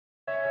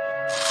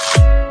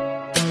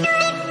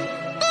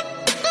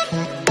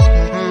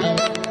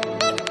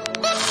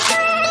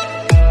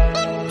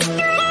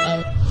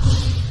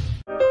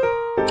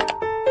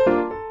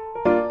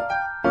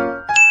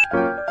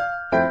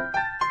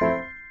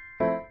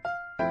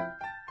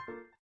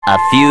A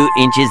few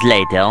inches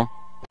later.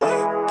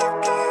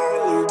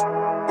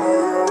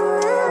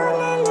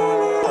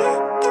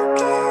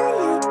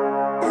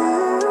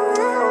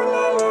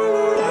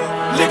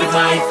 Living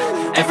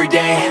life,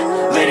 everyday,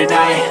 late at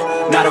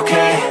night, not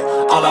okay.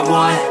 All I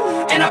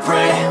want, and I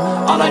pray,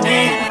 all I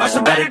need are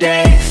some better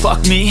days.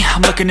 Fuck me,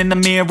 I'm looking in the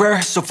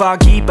mirror, so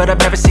foggy, but I've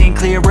never seen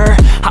clearer.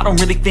 I don't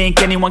really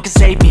think anyone can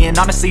save me, and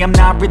honestly I'm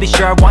not really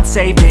sure I want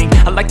saving.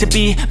 I like to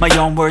be my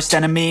own worst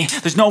enemy.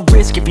 There's no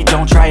risk if you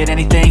don't try at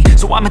anything,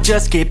 so I'ma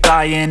just keep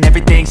buying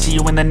everything. See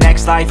you in the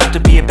next life, hope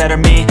to be a better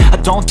me. I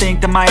don't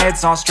think that my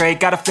head's on straight,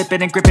 gotta flip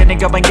it and grip it and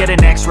go and get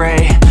an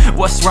x-ray.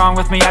 What's wrong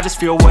with me? I just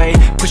feel weight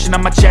pushing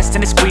on my chest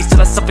and it squeezes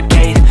till I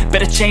suffocate.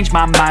 Better change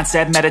my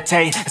mindset,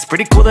 meditate. It's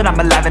pretty cool that I'm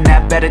alive and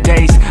have better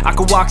days. I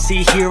could walk,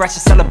 see, hear, I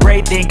should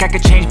celebrate. Think I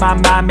could change my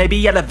mind,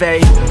 maybe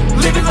elevate.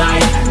 Living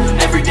life,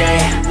 everyday,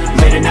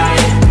 late at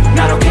night,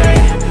 not okay.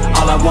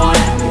 All I want,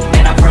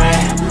 and I pray,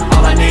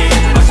 all I need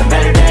are some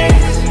better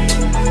days.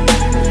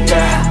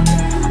 Yeah,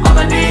 all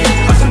I need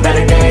are some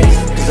better days.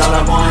 Cause all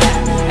I want,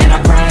 and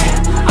I pray,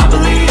 I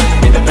believe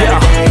in the better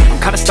days. I'm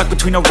kinda stuck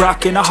between a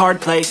rock and a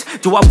hard place.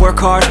 Do I work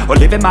hard or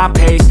live at my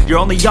pace? You're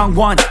only young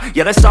once,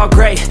 yeah that's all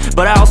great,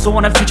 but I also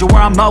want a future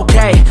where I'm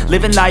okay.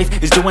 Living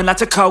life is doing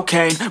lots of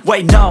cocaine.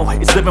 Wait no,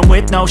 it's living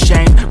with no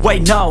shame.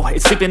 Wait no,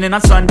 it's sleeping in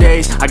on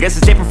Sundays. I guess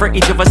it's different for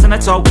each of us and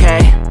that's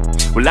okay.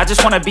 Well I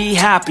just wanna be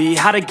happy,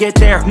 how to get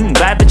there?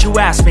 Glad that you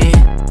asked me.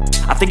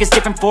 I think it's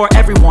different for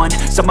everyone.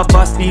 Some of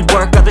us need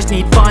work, others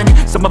need fun.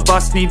 Some of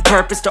us need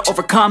purpose to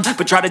overcome.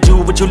 But try to do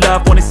what you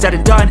love when it's said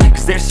and done.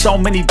 Cause there's so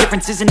many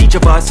differences in each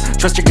of us.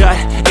 Trust your gut,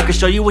 it can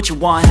show you what you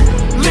want.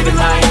 Living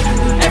life,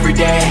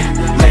 everyday,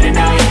 late at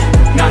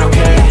night, not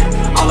okay.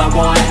 All I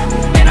want,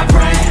 and I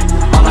pray,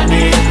 all I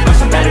need are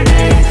some better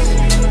days.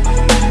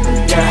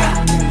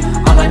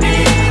 Yeah, all I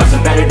need are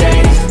some better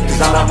days.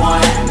 Cause all I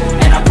want,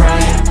 and I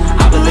pray,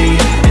 I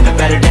believe in the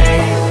better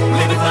days.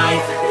 Living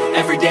life,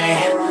 everyday,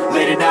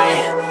 late at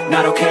night,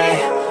 not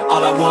okay.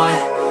 All I want,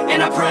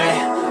 and I pray,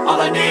 all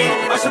I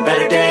need are some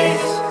better days.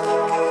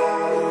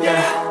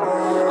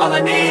 Yeah, all I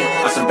need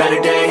are some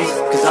better days.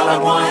 Cause all I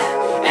want,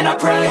 and I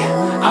pray,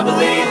 I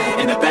believe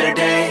in the better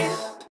days.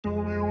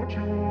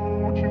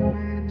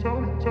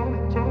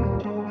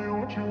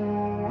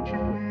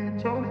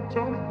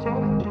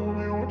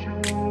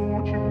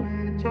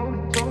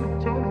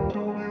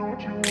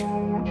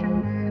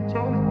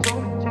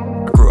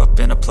 I grew up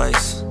in a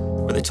place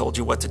where they told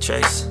you what to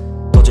chase,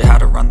 told you how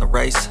to run the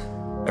race.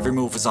 Every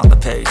move was on the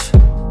page,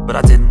 but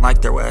I didn't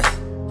like their way.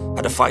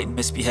 Had to fight and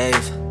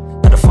misbehave,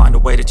 had to find a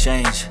way to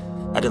change,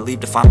 had to leave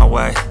to find my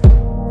way.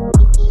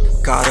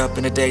 Caught up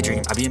in a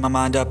daydream, I beat my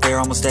mind up there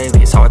almost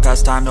daily. It's how I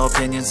pass time, no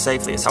opinions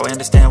safely. It's how I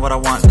understand what I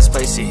want in this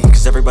place, see.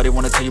 Cause everybody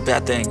wanna tell you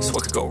bad things,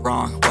 what could go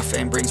wrong, what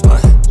fame brings. But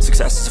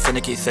success is a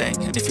finicky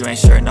thing, and if you ain't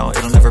sure, no,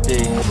 it'll never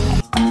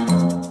be.